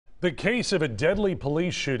The case of a deadly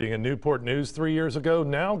police shooting in Newport News 3 years ago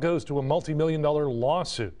now goes to a multi-million-dollar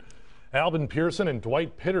lawsuit. Alvin Pearson and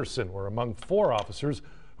Dwight Peterson were among 4 officers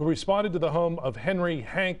who responded to the home of Henry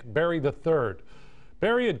Hank Berry III.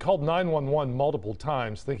 Berry had called 911 multiple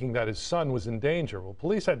times, thinking that his son was in danger. Well,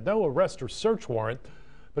 police had no arrest or search warrant,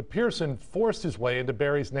 but Pearson forced his way into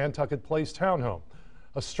Berry's Nantucket Place townhome.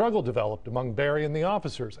 A struggle developed among Berry and the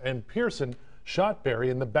officers, and Pearson shot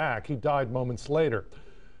Berry in the back. He died moments later.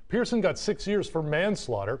 Pearson got 6 years for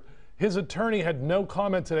manslaughter. His attorney had no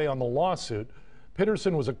comment today on the lawsuit.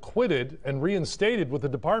 Peterson was acquitted and reinstated with the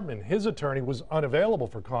department. His attorney was unavailable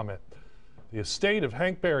for comment. The estate of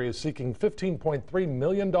Hank Berry is seeking $15.3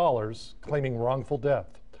 million, claiming wrongful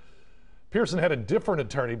death. Pearson had a different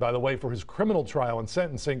attorney, by the way, for his criminal trial and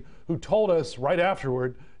sentencing, who told us right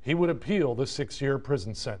afterward he would appeal the 6-year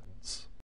prison sentence.